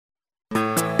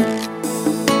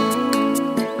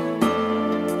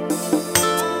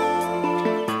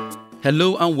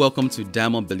Hello and welcome to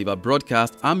Diamond Believer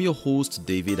Broadcast. I'm your host,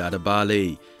 David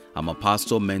Adebale. I'm a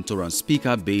pastor, mentor, and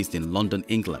speaker based in London,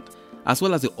 England, as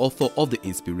well as the author of the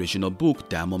inspirational book,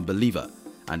 Diamond Believer,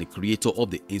 and the creator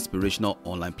of the inspirational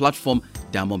online platform,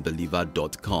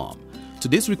 diamondbeliever.com.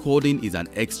 Today's recording is an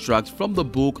extract from the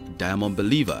book, Diamond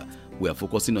Believer. We are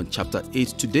focusing on chapter 8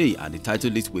 today, and the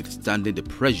title is Withstanding the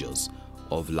Pressures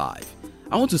of Life.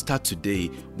 I want to start today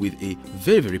with a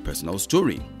very personal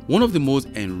story. One of the most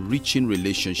enriching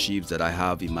relationships that I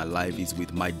have in my life is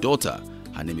with my daughter.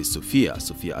 Her name is Sophia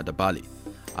Adebale.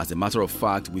 As a matter of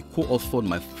fact, we co-authored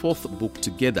my fourth book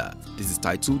together. This is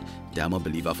titled Diamond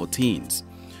Believer for Teens.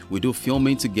 We do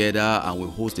filming together and we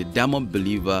host a Diamond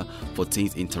Believer for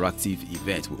Teens interactive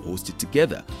event. We host it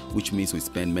together, which means we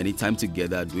spend many time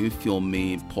together doing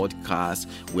filming, podcasts.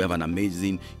 We have an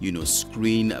amazing,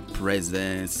 screen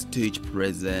presence, stage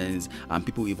presence, and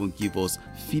people even give us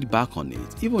feedback on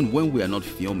it. Even when we are not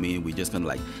filming, we just kind of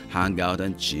like hang out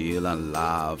and chill and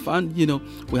laugh and,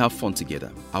 we have fun together.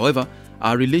 However,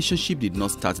 our relationship did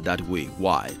not start that way.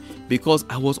 Why? Because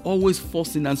I was always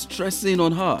forcing and stressing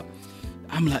on her.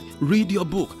 I'm like, read your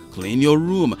book, clean your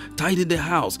room, tidy the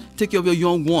house, take care of your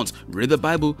young ones, read the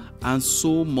Bible, and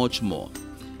so much more.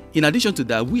 In addition to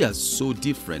that, we are so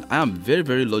different. I am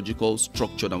very logical,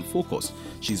 structured, and focused.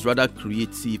 She's rather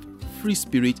creative, free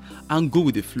spirit, and go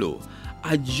with the flow.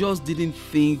 I just didn't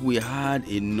think we had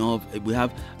enough, we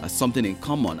have something in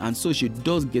common, and so she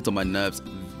does get on my nerves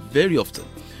very often.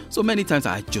 So many times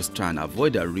I just try and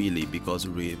avoid her really because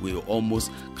we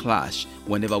almost clash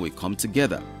whenever we come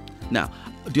together. Now,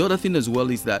 the other thing as well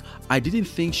is that I didn't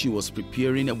think she was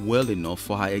preparing well enough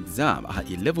for her exam, her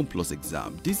 11 plus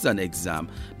exam. This is an exam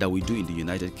that we do in the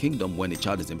United Kingdom when a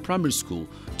child is in primary school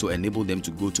to enable them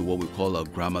to go to what we call a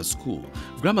grammar school.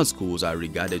 Grammar schools are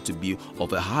regarded to be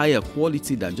of a higher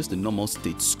quality than just a normal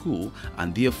state school,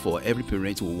 and therefore every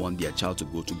parent will want their child to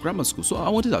go to grammar school. So I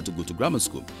wanted her to go to grammar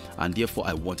school, and therefore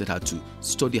I wanted her to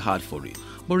study hard for it.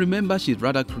 But remember, she's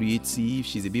rather creative,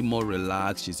 she's a bit more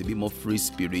relaxed, she's a bit more free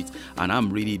spirit, and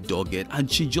I'm really dogged, and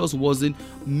she just wasn't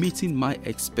meeting my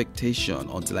expectation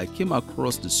until I came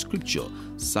across the scripture,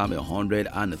 Psalm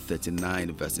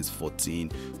 139 verses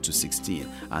 14 to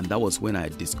 16, and that was when I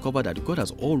discovered that God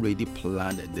has already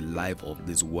planned the life of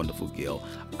this wonderful girl.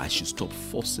 I should stop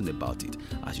forcing about it.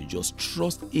 I should just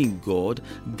trust in God,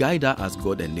 guide her as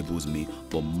God enables me,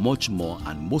 but much more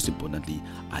and most importantly,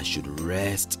 I should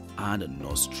rest and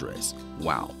not stress.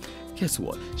 Wow. Guess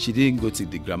what? She didn't go to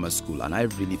the grammar school, and I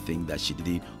really think that she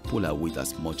didn't pull her weight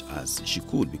as much as she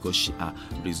could because her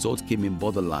results came in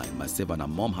borderline. Myself and her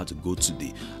mom had to go to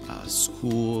the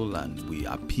school, and we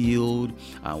appealed,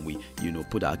 and we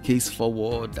put our case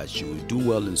forward that she would do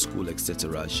well in school,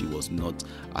 etc. She was not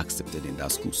accepted in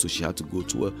that school, so she had to go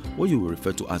to what you will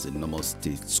refer to as a normal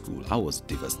state school. I was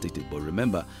devastated, but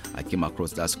remember, I came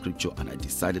across that scripture and I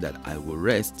decided that I will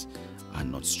rest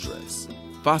and not stress.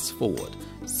 Fast forward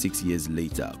 6 years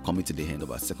later, coming to the end of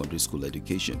her secondary school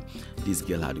education, this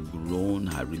girl had grown.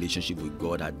 Her relationship with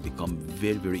God had become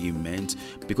very immense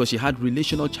because she had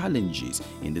relational challenges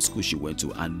in the school she went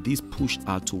to, and this pushed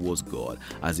her towards God.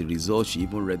 As a result, she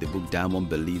even read the book Diamond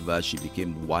Believer. She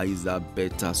became wiser,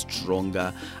 better,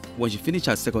 stronger. When she finished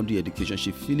her secondary education,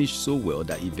 she finished so well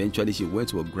that eventually she went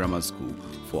to a grammar school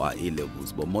for her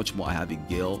A-levels. But much more, I have a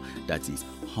girl that is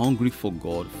hungry for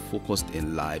God, focused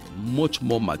in life, much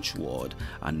more matured,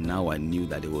 and now I knew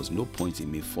that there was no point in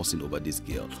me forcing over this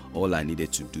girl. All I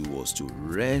needed to do was to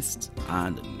rest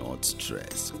and not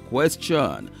stress.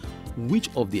 Question: which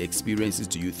of the experiences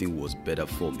do you think was better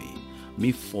for me?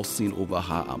 Me forcing over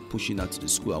her and pushing her to the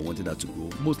school I wanted her to go?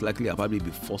 Most likely I'll probably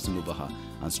be forcing over her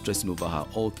and stressing over her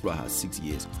all throughout her 6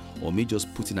 years. Or me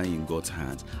just putting her in God's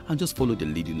hands and just follow the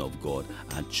leading of God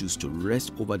and choose to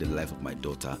rest over the life of my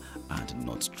daughter and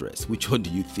not stress. Which one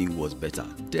do you think was better?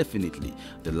 Definitely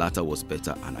the latter was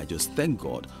better, and I just thank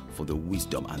God for the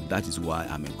wisdom, and that is why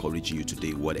I'm encouraging you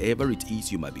today. Whatever it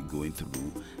is you might be going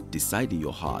through, decide in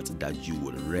your heart that you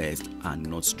will rest and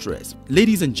not stress.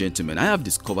 Ladies and gentlemen, I have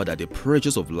discovered that the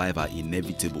pressures of life are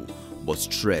inevitable, but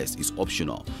stress is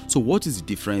optional. So what is the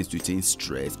difference between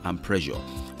stress and pressure?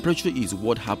 Pressure is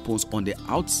what happens on the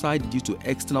outside due to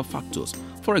external factors.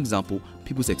 For example,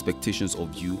 people's expectations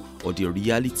of you or the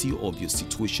reality of your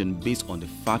situation based on the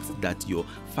fact that your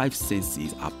five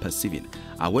senses are perceiving.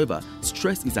 However,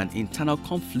 stress is an internal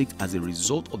conflict as a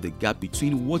result of the gap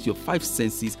between what your five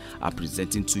senses are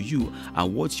presenting to you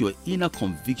and what your inner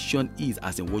conviction is,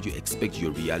 as in what you expect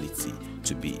your reality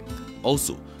to be.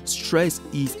 Also, stress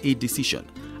is a decision.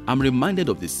 I'm reminded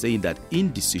of the saying that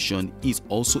indecision is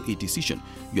also a decision.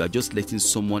 You are just letting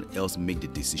someone else make the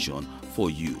decision for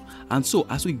you. And so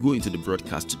as we go into the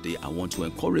broadcast today, I want to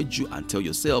encourage you and tell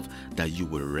yourself that you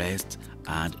will rest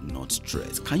and not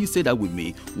stress. Can you say that with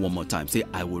me one more time? Say,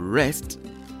 I will rest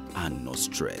and not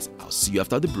stress. I'll see you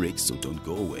after the break, so don't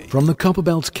go away. From the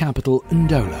Copperbelt's capital,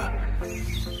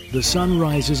 Ndola, the sun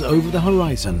rises over the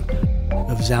horizon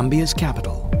of Zambia's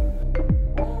capital,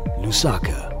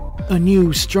 Lusaka. A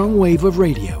new strong wave of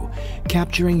radio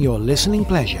capturing your listening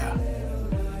pleasure.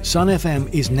 Sun FM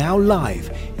is now live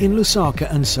in Lusaka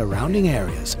and surrounding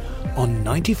areas on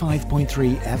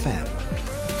 95.3 FM.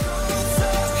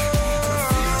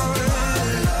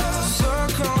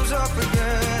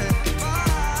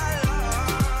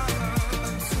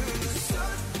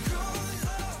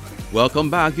 Welcome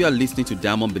back. You are listening to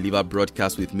Diamond Believer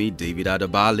broadcast with me, David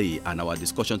Adabale, and our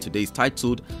discussion today is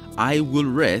titled, I will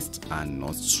rest and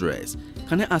not stress.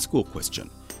 Can I ask you a question?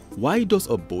 Why does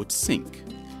a boat sink?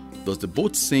 Does the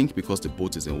boat sink because the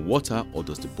boat is in water, or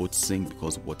does the boat sink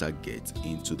because water gets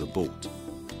into the boat?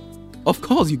 Of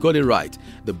course, you got it right.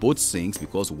 The boat sinks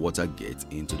because water gets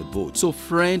into the boat. So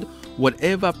friend,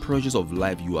 whatever pressures of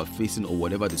life you are facing, or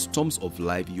whatever the storms of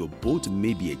life your boat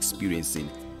may be experiencing,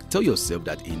 tell yourself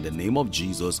that in the name of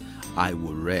Jesus, I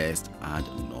will rest and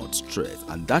not stress.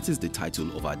 And that is the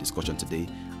title of our discussion today.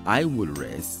 I will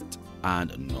rest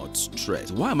and not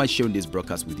stress. Why am I sharing this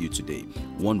broadcast with you today?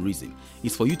 One reason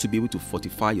is for you to be able to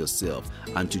fortify yourself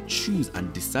and to choose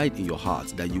and decide in your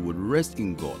heart that you will rest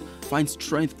in God, find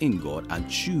strength in God, and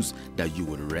choose that you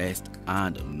will rest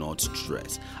and not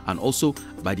stress. And also,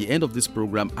 by the end of this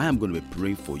program, I am going to be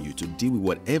praying for you to deal with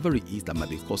whatever it is that might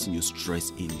be causing you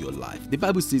stress in your life. The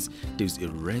Bible says there is a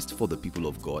rest for the people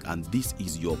of God, and this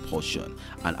is your portion.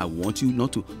 And I want you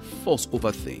not to fuss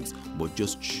over things, but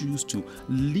just choose to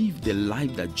live the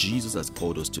life that Jesus has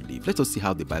called us to live. Let us see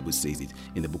how the Bible says it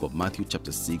in the book of Matthew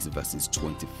chapter 6 verses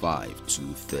 25 to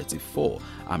 34.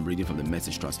 I'm reading from the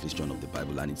Message translation of the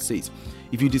Bible, and it says,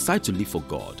 if you decide to live for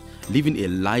God, living a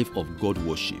life of God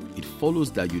worship, it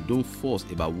follows that you don't fuss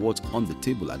about what's on the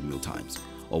table at meal times,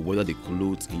 or whether the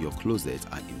clothes in your closet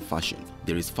are in fashion.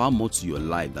 There is far more to your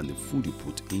life than the food you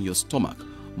put in your stomach,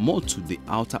 more to the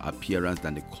outer appearance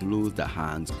than the clothes that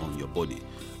hangs on your body.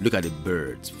 Look at the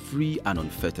birds, free and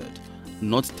unfettered,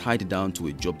 not tied down to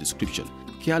a job description,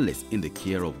 careless in the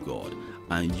care of God,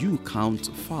 and you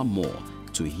count far more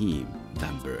to Him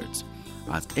than birds.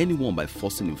 Has anyone, by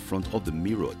fussing in front of the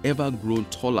mirror, ever grown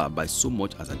taller by so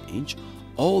much as an inch?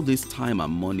 All this time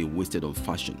and money wasted on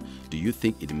fashion, do you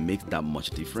think it makes that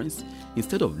much difference?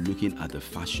 Instead of looking at the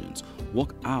fashions,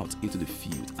 walk out into the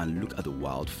field and look at the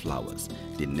wild flowers.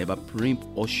 They never primp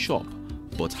or shop,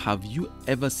 but have you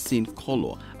ever seen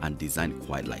color and design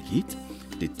quite like it?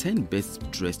 The 10 best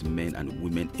dressed men and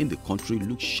women in the country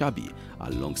look shabby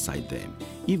alongside them.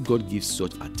 If God gives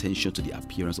such attention to the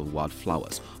appearance of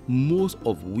wildflowers, most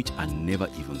of which are never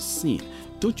even seen,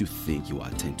 don't you think He will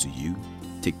attend to you,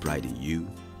 take pride in you,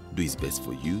 do His best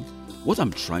for you? What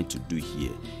I'm trying to do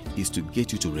here is to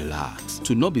get you to relax,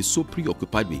 to not be so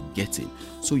preoccupied with getting,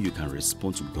 so you can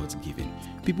respond to God's giving.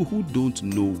 People who don't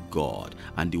know God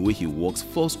and the way He works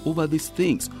fuss over these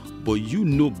things, but you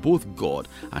know both God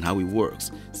and how He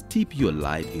works. Steep your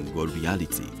life in God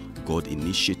reality, God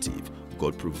initiative,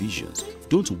 God provisions.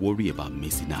 Don't worry about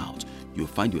missing out. You'll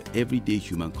find your everyday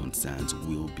human concerns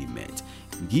will be met.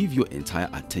 Give your entire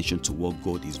attention to what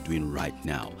God is doing right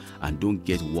now, and don't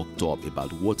get worked up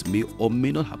about what may or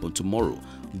may not happen tomorrow.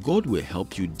 God will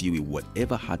help you deal with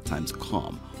whatever hard times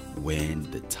come when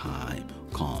the time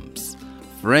comes.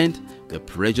 Friend, the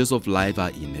pressures of life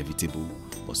are inevitable,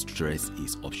 but stress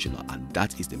is optional, and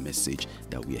that is the message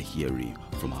that we are hearing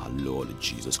from our Lord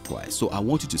Jesus Christ. So I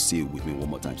want you to say it with me one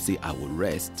more time. Say, I will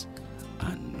rest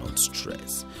and not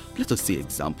stress. Let us see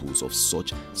examples of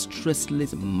such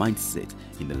stressless mindset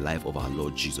in the life of our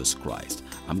Lord Jesus Christ.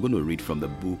 I'm going to read from the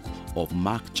book of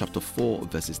Mark chapter 4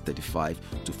 verses 35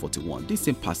 to 41. This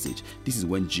same passage, this is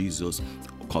when Jesus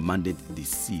commanded the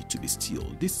sea to be still.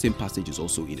 This same passage is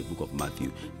also in the book of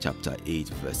Matthew chapter 8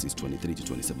 verses 23 to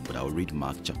 27, but I'll read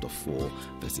Mark chapter 4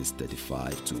 verses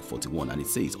 35 to 41, and it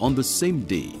says, on the same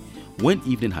day, when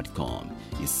evening had come,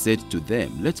 He said to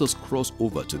them, let us cross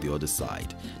over to the other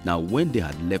side. Now when they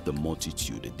had left the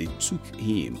multitude, they took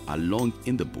Him along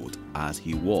in the boat as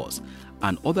He was,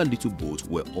 and other little boats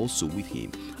were also with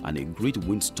Him, and a great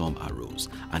windstorm arose,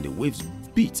 and the waves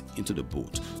beat into the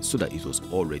boat, so that it was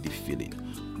already filling.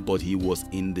 But He was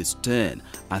in the stern,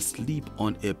 asleep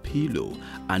on a pillow.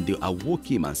 And they awoke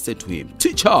Him and said to Him,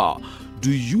 Teacher,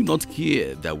 do you not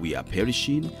care that we are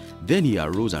perishing? Then He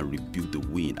arose and rebuked the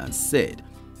wind and said,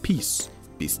 Peace,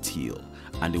 "Be still."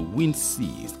 And the wind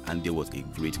ceased, and there was a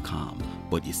great calm.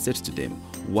 But he said to them,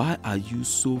 "Why are you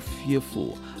so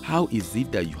fearful? How is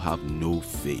it that you have no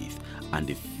faith?" And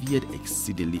they feared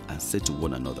exceedingly and said to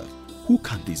one another, "Who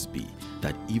can this be,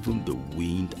 that even the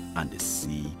wind and the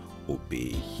sea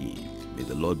obey him?" May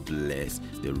the Lord bless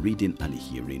the reading and the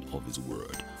hearing of his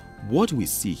word. What we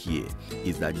see here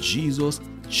is that Jesus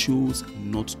chose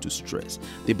not to stress.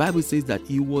 The Bible says that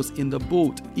he was in the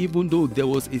boat, even though there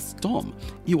was a storm.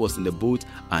 He was in the boat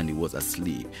and he was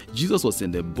asleep. Jesus was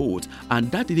in the boat, and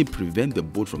that didn't prevent the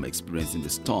boat from experiencing the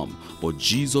storm. But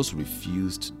Jesus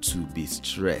refused to be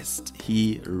stressed.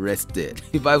 He rested.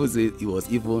 The Bible says he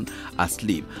was even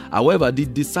asleep. However, the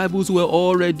disciples were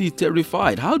already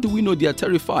terrified. How do we know they are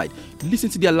terrified? Listen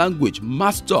to their language.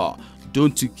 "Master,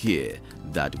 don't you care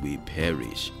that we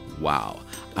perish?" Wow.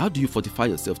 How do you fortify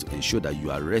yourself to ensure that you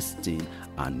are resting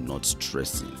and not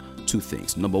stressing? Two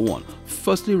things. Number one,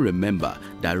 firstly, remember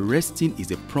that resting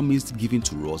is a promise given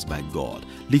to us by God.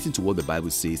 Listen to what the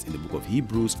Bible says in the book of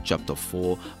Hebrews chapter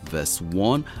 4 verse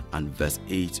 1 and verse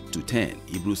 8 to 10.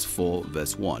 Hebrews 4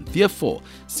 verse 1. "Therefore,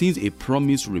 since a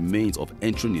promise remains of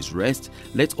entering his rest,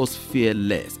 let us fear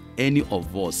lest any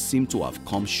of us seem to have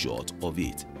come short of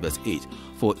it." Verse 8.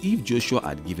 "For if Joshua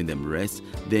had given them rest,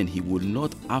 then he would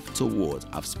not afterwards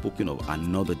have spoken of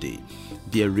another day.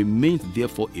 There remains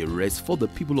therefore a rest for the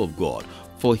people of God.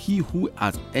 For he who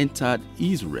has entered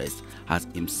his rest has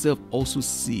himself also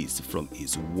ceased from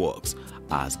his works,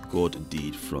 as God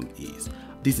did from his."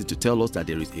 This is to tell us that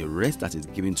there is a rest that is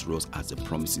given to us as the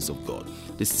promises of God.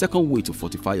 The second way to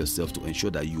fortify yourself to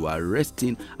ensure that you are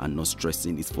resting and not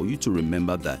stressing is for you to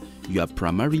remember that you are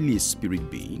primarily a spirit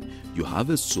being, you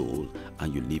have a soul,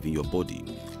 and you live in your body.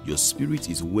 Your spirit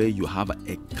is where you have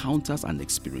encounters and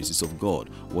experiences of God,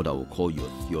 what I will call your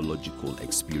theological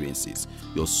experiences.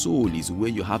 Your soul is where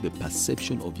you have a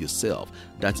perception of yourself.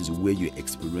 That is where you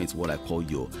experience what I call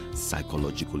your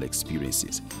psychological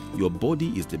experiences. Your body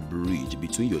is the bridge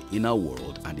between your inner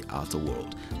world and the outer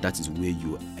world. That is where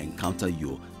you encounter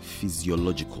your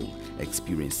physiological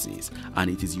experiences,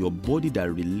 and it is your body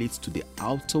that relates to the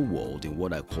outer world in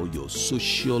what I call your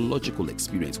sociological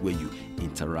experience, where you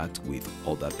interact with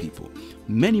other people.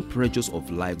 Many pressures of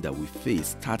life that we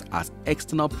face start as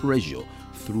external pressure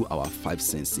through our five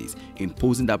senses,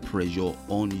 imposing that pressure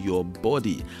on your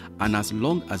body. And as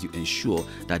long as you ensure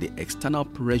that the external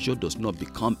pressure does not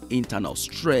become internal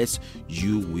stress,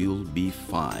 you will be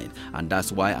fine. And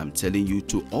that's why I'm telling you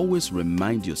to always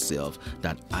remind yourself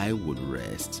that I would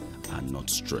rest and not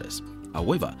stress.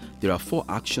 However, there are 4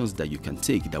 actions that you can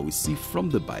take that we see from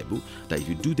the Bible that if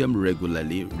you do them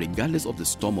regularly, regardless of the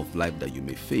storm of life that you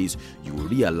may face, you will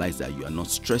realize that you are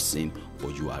not stressing,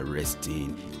 but you are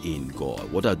resting in God.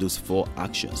 What are those 4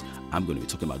 actions? I'm going to be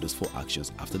talking about those 4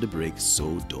 actions after the break,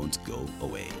 so don't go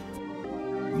away.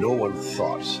 No one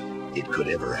thought it could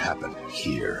ever happen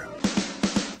here.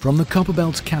 From the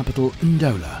Copperbelt's capital,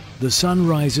 Ndola, the sun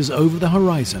rises over the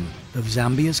horizon of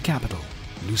Zambia's capital,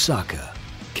 Lusaka.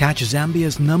 Catch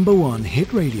Zambia's #1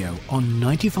 hit radio on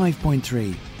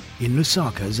 95.3 in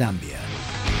Lusaka, Zambia.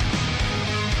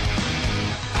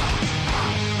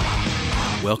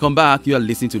 Welcome back. You are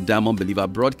listening to Diamond Believer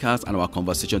Broadcast, and our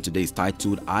conversation today is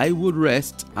titled, "I Would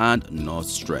Rest and Not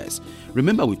Stress."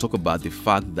 Remember, we talk about the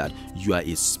fact that you are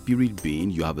a spirit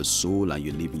being, you have a soul, and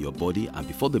you live in your body. And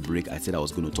before the break, I said I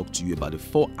was going to talk to you about the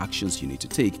 4 actions you need to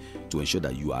take to ensure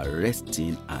that you are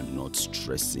resting and not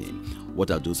stressing. What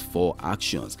are those 4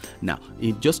 actions? Now,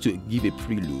 just to give a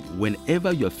prelude,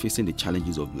 whenever you are facing the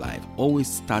challenges of life,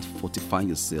 always start fortifying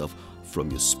yourself from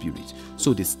your spirit.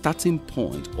 So the starting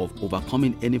point of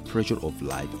overcoming any pressure of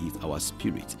life is our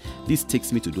spirit. This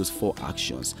takes me to those 4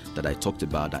 actions that I talked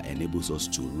about that enables us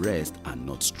to rest and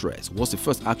not stress. What's the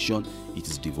first action? It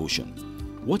is devotion.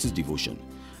 What is devotion?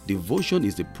 Devotion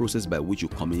is the process by which you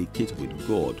communicate with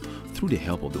God through the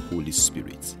help of the Holy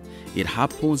Spirit. It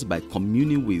happens by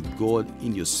communing with God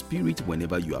in your spirit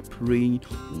whenever you are praying,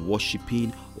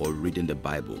 worshiping, or reading the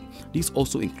Bible. This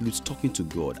also includes talking to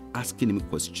God, asking Him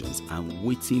questions, and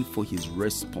waiting for His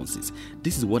responses.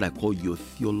 This is what I call your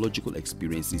theological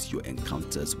experiences, your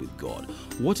encounters with God.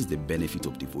 What is the benefit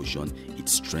of devotion? It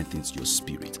strengthens your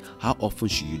spirit. How often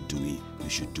should you do it? You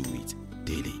should do it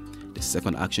daily. The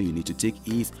second action you need to take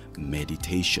is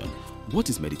meditation. What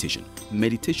is meditation?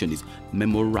 Meditation is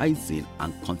memorizing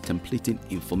and contemplating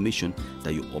information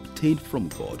that you obtain from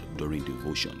God during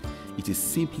devotion. It is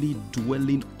simply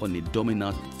dwelling on a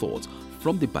dominant thought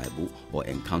from the Bible or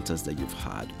encounters that you've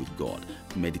had with God.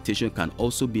 Meditation can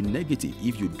also be negative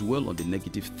if you dwell on the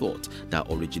negative thought that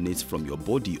originates from your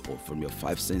body or from your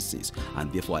 5 senses.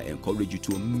 And therefore, I encourage you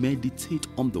to meditate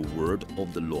on the word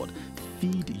of the Lord.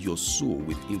 feed your soul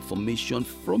with information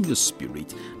from your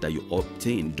spirit that you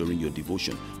obtain during your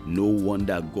devotion. No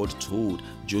wonder God told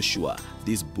Joshua,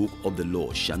 this book of the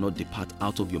law shall not depart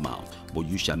out of your mouth, but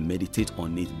you shall meditate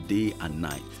on it day and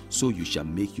night, so you shall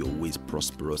make your ways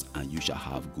prosperous and you shall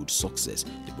have good success.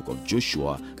 The book of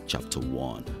Joshua chapter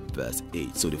 1 verse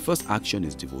 8. So the first action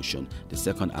is devotion. The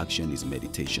second action is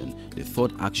meditation. The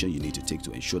third action you need to take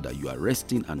to ensure that you are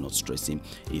resting and not stressing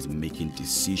is making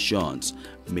decisions.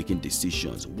 Making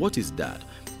decisions. What is that?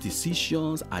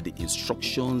 Decisions are the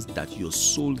instructions that your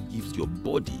soul gives your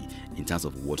body in terms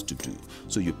of what to do.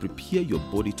 So you prepare your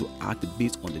body to act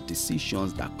based on the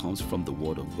decisions that comes from the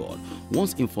word of God.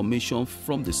 Once information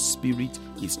from the spirit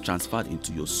is transferred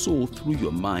into your soul through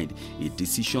your mind, a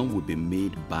decision will be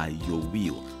made by your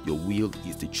will. Your will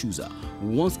is the chooser.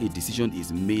 Once a decision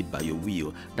is made by your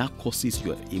will, that causes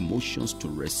your emotions to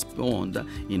respond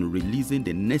in releasing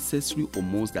the necessary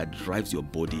hormones that drives your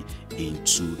body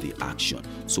into the action.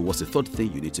 So what's the third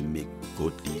thing? You need to make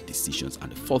godly decisions.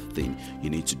 And the fourth thing you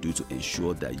need to do to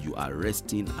ensure that you are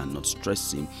resting and not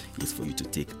stressing is for you to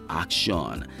take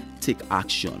action. Take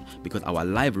action, because our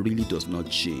life really does not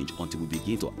change until we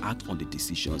begin to act on the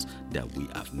decisions that we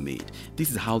have made. This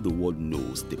is how the world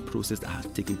knows the process that has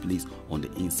taken place on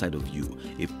the inside of you.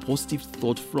 A positive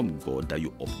thought from God that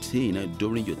you obtain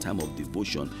during your time of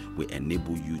devotion will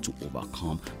enable you to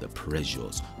overcome the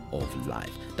pressures of life.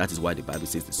 That is why the Bible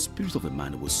says the spirit of a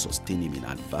man will sustain him in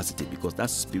adversity, because that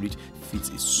spirit feeds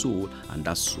his soul and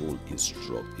that soul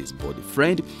instructs his body.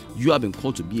 Friend, you have been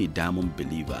called to be a diamond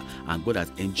believer, and God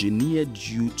has engineered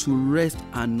you to rest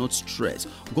and not stress.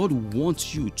 God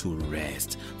wants you to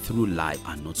rest through life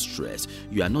and not stress.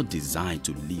 You are not designed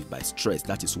to live by stress.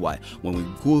 That is why when we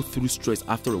go through stress,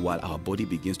 after a while our body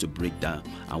begins to break down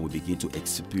and we begin to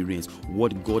experience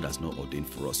what God has not ordained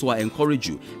for us. So I encourage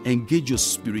you, engage your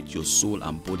spirit, your soul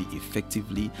and body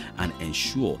effectively and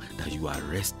ensure that you are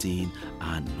resting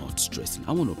and not stressing.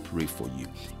 I want to pray for you.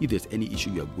 If there's any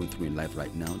issue you are going through in life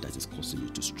right now that is causing you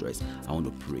to stress, I want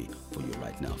to pray for you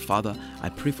right now. Father, I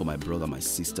pray for my brother, my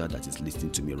sister that is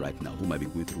listening to me right now who might be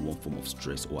going through one form of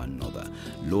stress or another.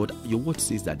 Lord, your word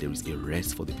says that there is a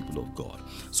rest for the people of God.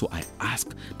 So I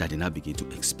ask that they now begin to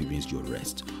experience your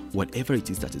rest. Whatever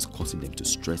it is that is causing them to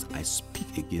stress, I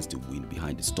speak against the wind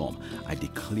behind the storm. I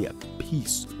declare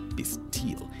peace, be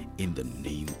still in the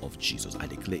name of Jesus. I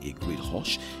declare a great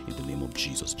hush in the name of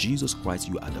Jesus. Jesus Christ,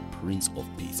 you are the Prince of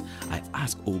Peace. I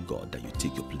ask, oh God, that you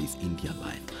take your place in their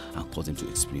life and cause them to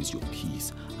experience your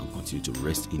peace and continue to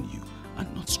rest in you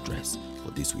and not stress.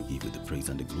 For this we give you the praise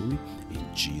and the glory. In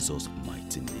Jesus'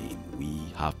 mighty name we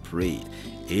have prayed.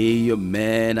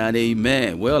 Amen and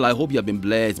amen. Well, I hope you have been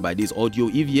blessed by this audio.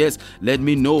 If yes, let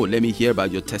me know. Let me hear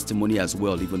about your testimony as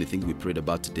well. Even the things we prayed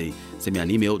about today. Send me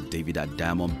an email.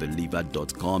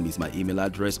 david@diamondbeliever.com is my email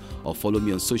address. Or follow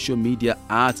me on social media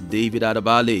at David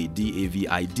Adabale,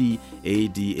 DavidAdabale.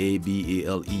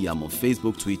 I'm on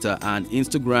Facebook, Twitter, and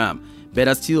Instagram.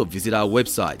 Better still, visit our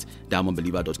website,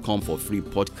 diamondbeliever.com, for free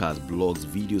podcasts, blogs,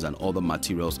 videos, and other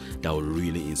materials that will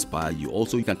really inspire you.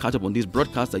 Also, you can catch up on this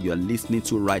broadcast that you are listening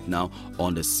to right now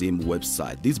on the same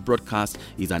website. This broadcast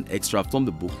is an extract from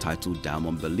the book titled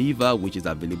Diamond Believer, which is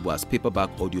available as paperback,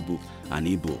 audiobook, and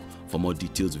ebook. For more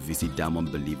details, visit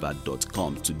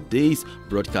diamondbeliever.com. Today's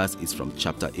broadcast is from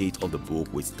chapter 8 of the book,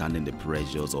 Withstanding the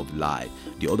Pressures of Life.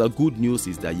 The other good news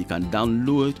is that you can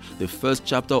download the first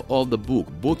chapter of the book,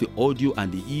 both the audio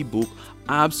and the ebook,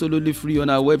 absolutely free on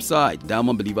our website,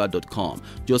 diamondbeliever.com.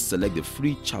 Just select the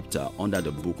free chapter under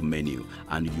the book menu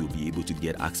and you'll be able to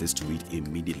get access to it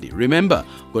immediately. Remember,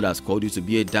 God has called you to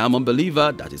be a diamond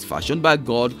believer that is fashioned by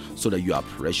God so that you are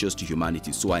precious to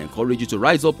humanity. So I encourage you to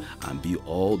rise up and be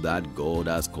all that God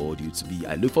has called you to be.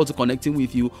 I look forward to connecting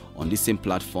with you on this same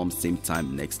platform, same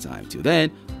time next time. Till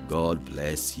then, God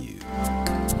bless you.